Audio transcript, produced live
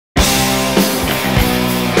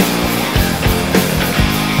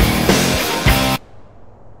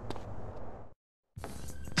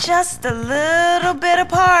Just a little bit of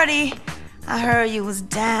party. I heard you was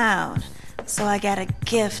down, so I got a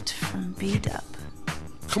gift from B-Dub.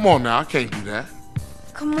 Come on now, I can't do that.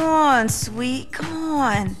 Come on, sweet, come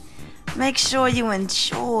on. Make sure you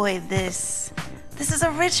enjoy this. This is a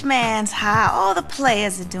rich man's high. All the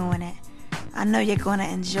players are doing it. I know you're gonna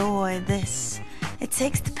enjoy this. It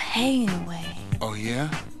takes the pain away. Oh, yeah?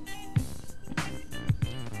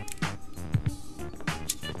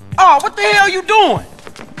 Oh, what the hell you doing?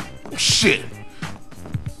 Shit.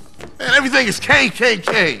 Man, everything is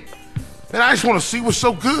KKK. Man, I just want to see what's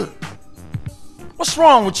so good. What's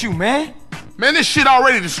wrong with you, man? Man, this shit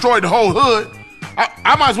already destroyed the whole hood.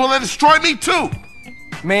 I might as well let it destroy me too.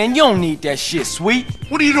 Man, you don't need that shit, sweet.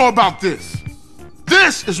 What do you know about this?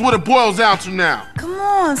 This is what it boils down to now. Come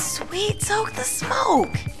on, sweet, soak the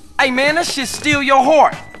smoke. Hey, man, that shit steal your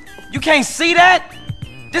heart. You can't see that?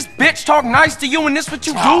 This bitch talk nice to you and this what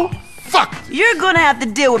you do? Fuck this. You're gonna have to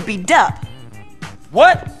deal with B-Dub.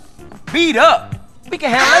 What? Beat up? We can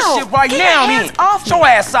handle that shit right Get now, your hands then. off Get your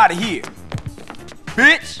ass out of here,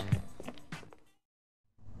 bitch.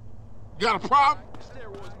 You got a problem?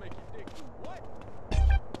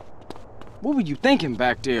 What were you thinking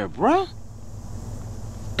back there, bruh?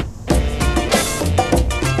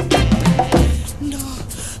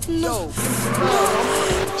 No.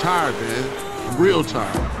 Tired, man. I'm real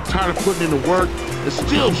tired. Tired of putting in the work and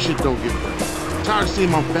still shit don't get done. Tired of seeing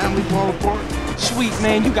my family fall apart. Sweet,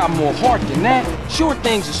 man, you got more heart than that. Sure,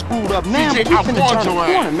 things are screwed up now, CJ, but we I finna want turn your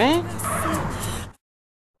the corner, ass. man.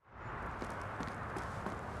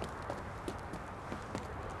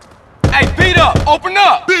 Hey, beat up! Open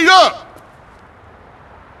up! Beat up!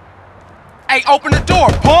 Hey, open the door,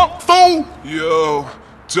 punk! Fool! Yo,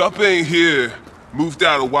 Dup ain't here. Moved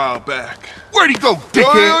out a while back. Where'd he go,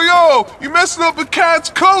 dickhead? Yo, you messing up the cat's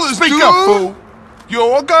colors, Speak dude. up, fool.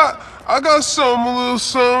 Yo, I got some, a little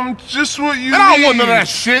something, just what you need. And I don't want none of that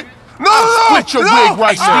shit. No, Split your wig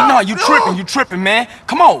right Sweet, now. no, you tripping, man.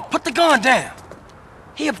 Come on, put the gun down.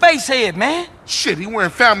 He a basehead, man. Shit, he wearing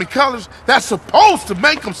family colors. That's supposed to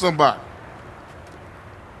make him somebody.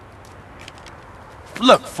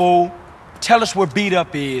 Look, fool, tell us where Beat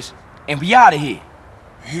Up is, and we out of here.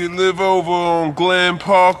 He live over on Glen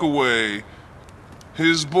Parkaway.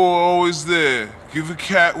 His boy always there. Give a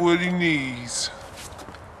cat what he needs.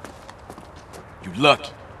 You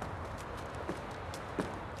lucky.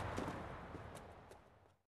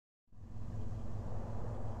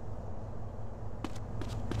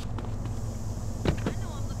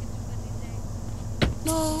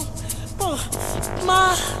 No,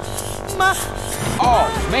 my.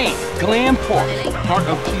 Oh, man, Glen Park. Part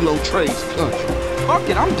of Kilo Trey's country. Fuck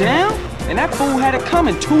it, I'm down. And that fool had it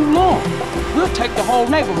coming too long. We'll take the whole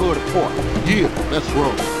neighborhood apart. Yeah, let's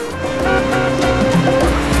roll.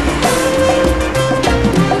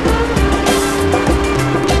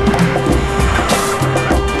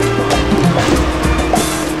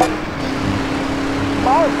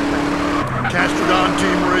 Castrodon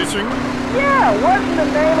Team Racing. Yeah, what in the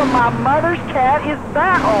name of my mother's cat is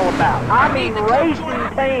that all about? I mean, racing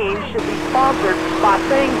teams should be sponsored by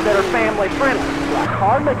things that are family friendly, like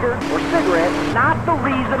hard liquor or cigarettes. Not the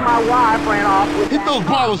reason my wife ran off with Hit those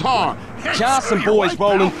balls hard. Johnson boys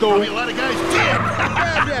rolling through. A lot of guys dead.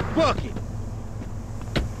 Grab that bucket.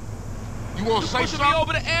 You want to say Pushing me something?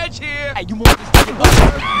 over the edge here. Hey, you want this to get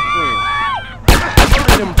Look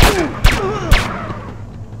at them fools.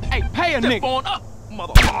 Hey, pay a Step nigga. on up,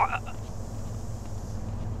 mother.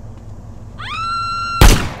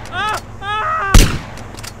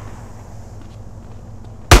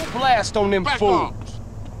 Blast on them Back fools. off.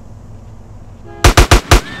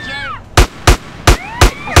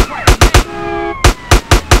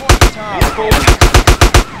 Time, fools.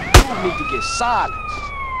 You need to get silenced.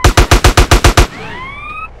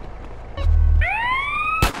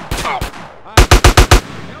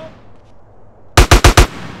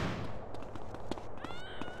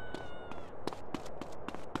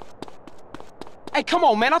 Hey, come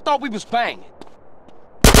on, man. I thought we was banging.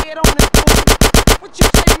 Head on this fool. What you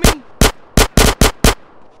say, me?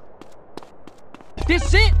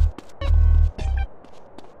 This it?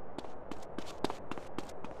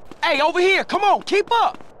 Hey, over here. Come on, keep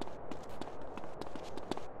up.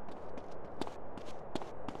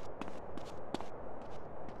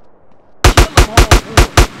 Kill him, homeboy.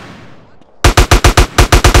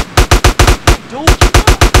 Hey, dude, keep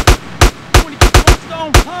up. You wanna get close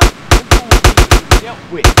on, huh? Dealt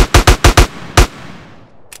with.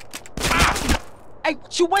 Hey,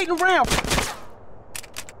 what you waiting around for?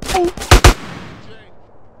 Ooh.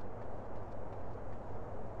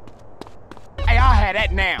 Hey, I'll have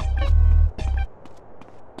that now.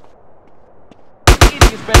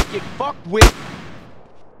 Idiots niggas better get fucked with.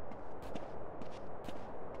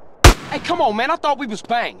 Hey, come on, man. I thought we was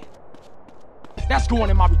banging. That's going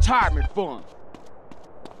in my retirement fund.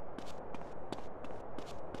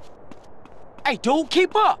 Hey, dude,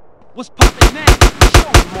 keep up. What's poppin' now?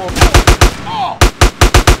 Show me more. Oh!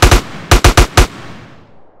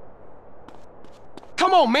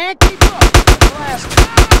 Come on, man, keep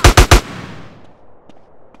up.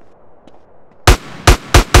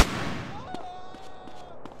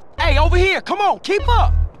 Hey, over here, come on, keep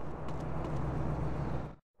up.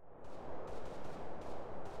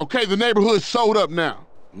 Okay, the neighborhood's sold up now.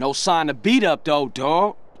 No sign of beat up, though,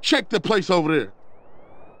 dawg. Check the place over there.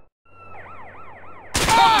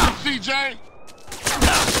 CJ!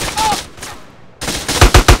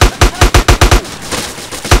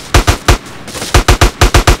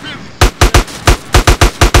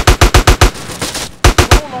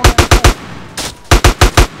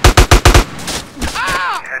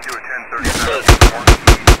 Head to a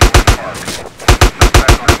 1037.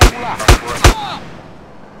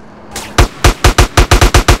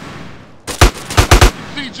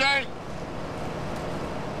 CJ!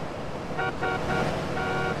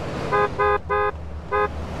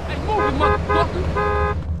 Hey, move it,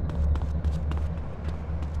 motherfucker.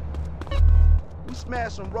 We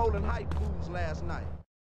smashed some rolling hype fools last night.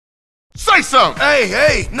 Say something!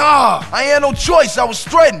 Hey, nah, I ain't had no choice. I was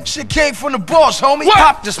threatened. Shit came from the boss, homie. What?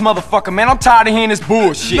 Pop this motherfucker, man. I'm tired of hearing this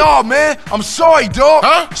bullshit. Nah, man, I'm sorry, dog.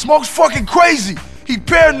 Huh? Smoke's fucking crazy. He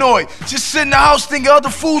paranoid. Just sit in the house thinking other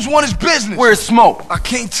fools want his business. Where's Smoke? I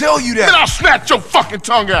can't tell you that. Then I'll snatch your fucking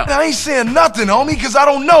tongue out! I ain't saying nothing, homie, because I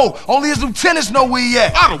don't know. Only his lieutenants know where he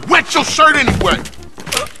at. I'd have wet your shirt anyway!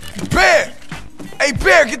 Bear! Hey,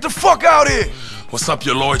 Bear, get the fuck out here. What's up,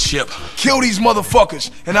 your lordship? Kill these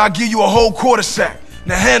motherfuckers, and I'll give you a whole quarter sack.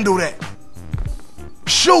 Now handle that.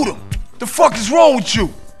 Shoot him. The fuck is wrong with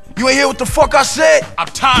you? You ain't hear what the fuck I said? I'm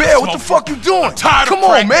tired Bear, of what the smoking. fuck you doing? I'm tired Come of on,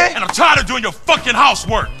 praying, man. and I'm tired of doing your fucking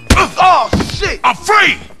housework. Oh, shit. I'm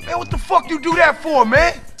free! Man, what the fuck you do that for,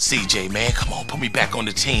 man? CJ, man, come on, put me back on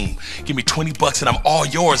the team. Give me 20 bucks and I'm all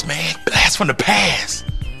yours, man. Blast from the past.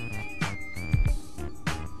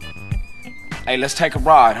 Hey, let's take a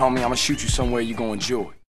ride, homie. I'm gonna shoot you somewhere you gonna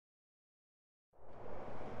enjoy.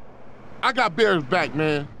 I got Bear's back,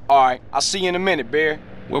 man. All right, I'll see you in a minute, Bear.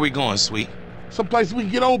 Where we going, sweet? Someplace we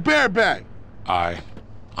can get old Bear back. All right,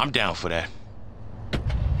 I'm down for that.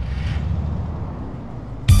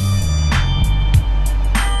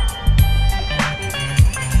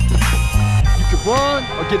 You can run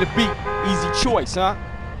or get a beat. Easy choice, huh?